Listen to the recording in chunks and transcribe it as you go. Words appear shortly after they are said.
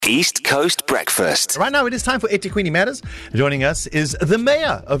East Coast Breakfast. Right now, it is time for eThekwini Matters. Joining us is the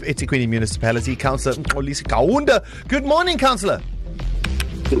Mayor of eThekwini Municipality, Councillor Kaunda. Good morning, Councillor.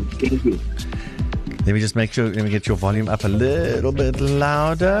 Thank you. Let me just make sure, let me get your volume up a little bit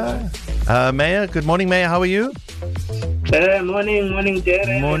louder. Mayor, good morning, Mayor. How are you? Morning,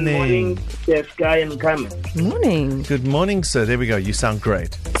 Jerry. Morning. Sky and Carmen. Morning. Good morning, sir. There we go. You sound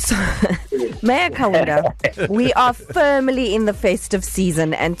great. Mayor Kaunda, we are firmly in the festive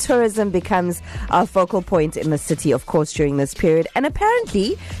season and tourism becomes our focal point in the city, of course, during this period. And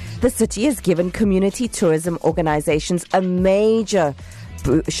apparently, the city has given community tourism organizations a major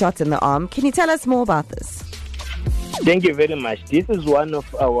shot in the arm. Can you tell us more about this? Thank you very much. This is one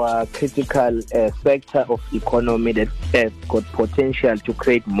of our critical sector of economy that has got potential to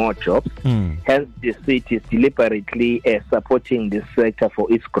create more jobs. Hence, the city is deliberately supporting this sector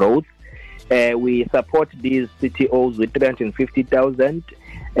for its growth. We support these CTOs with 350,000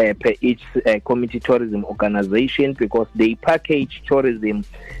 per each community tourism organization because they package tourism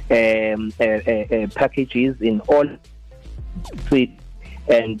packages in all streets,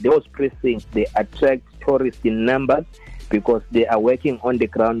 and those precincts, they attract tourists in numbers because they are working on the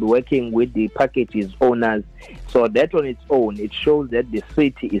ground, working with the packages owners. So that on its own, it shows that the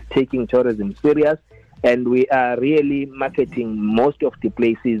city is taking tourism serious, and we are really marketing most of the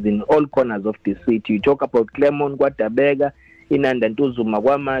places in all corners of the city. You talk about Claremont, Guatabega, Inandantuzuma,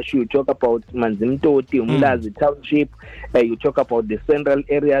 Guamash, you talk about Manzimtoti, Umlazi Township, you talk about the central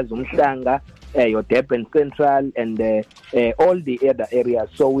areas, Umhlanga, your Durban Central, and all the other areas.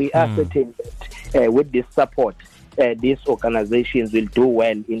 So we are certain that with this support, these organizations will do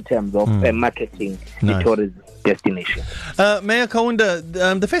well in terms of marketing the tourism destination. Mayor Kaunda,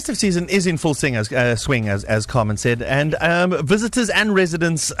 the festive season is in full swing, as Carmen said, and visitors and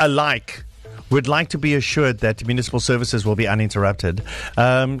residents alike would like to be assured that municipal services will be uninterrupted.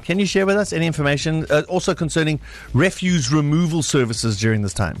 Can you share with us any information also concerning refuse removal services during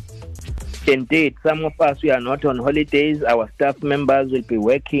this time? Indeed, some of us, we are not on holidays. Our staff members will be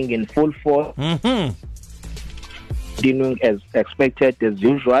working in full force, continuing as expected, as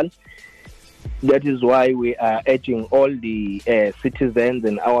usual. That is why we are urging all the citizens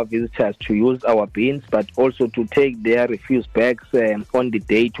and our visitors to use our bins, but also to take their refuse bags on the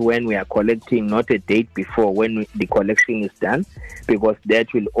date when we are collecting, not a date before when the collection is done, because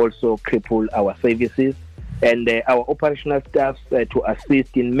that will also cripple our services. And our operational staff to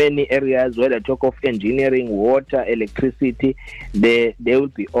assist in many areas, whether talk of engineering, water, electricity, they will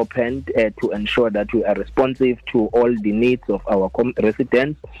be opened to ensure that we are responsive to all the needs of our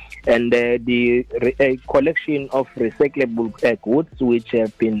residents. And the collection of recyclable goods, which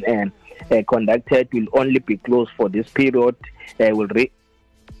have been conducted, will only be closed for this period. Will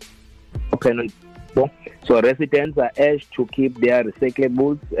open. So residents are urged to keep their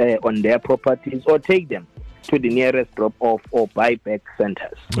recyclables on their properties or take them to the nearest drop-off or buyback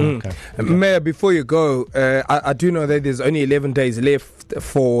centers. Okay. Mayor, before you go, I do know that there's only 11 days left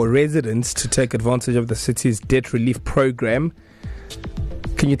for residents to take advantage of the city's debt relief program.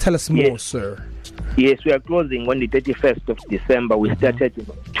 Can you tell us more, sir? Yes, we are closing on the 31st of December. We started in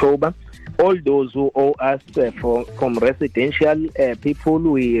October. All those who owe us from residential people,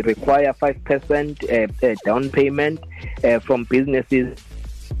 we require 5% down payment from businesses.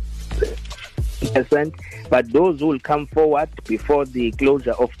 But those who will come forward before the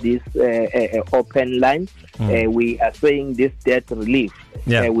closure of this open line, we are saying this debt relief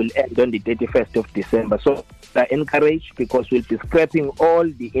will end on the 31st of December. So are encouraged because we'll be scrapping all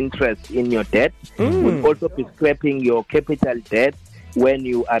the interest in your debt. We'll also be scrapping your capital debt when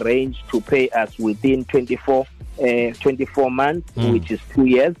you arrange to pay us within 24 months, which is 2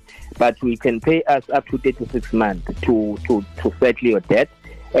 years. But we can pay us up to 36 months to settle your debt.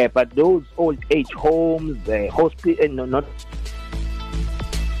 But those old age homes, hospital, not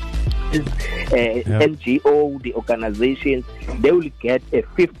NGO, the organizations, they will get a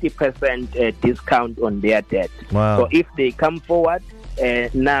 50% discount on their debt. Wow. So if they come forward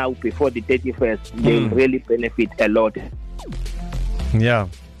now before the 31st, they will really benefit a lot. Yeah.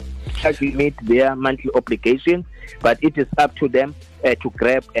 Actually meet their monthly obligations, but it is up to them to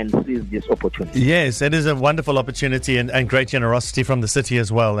grab and seize this opportunity. Yes, it is a wonderful opportunity and great generosity from the city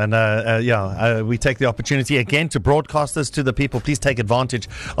as well. And we take the opportunity again to broadcast this to the people. Please take advantage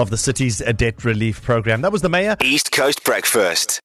of the city's debt relief program. That was the Mayor. East Coast Breakfast.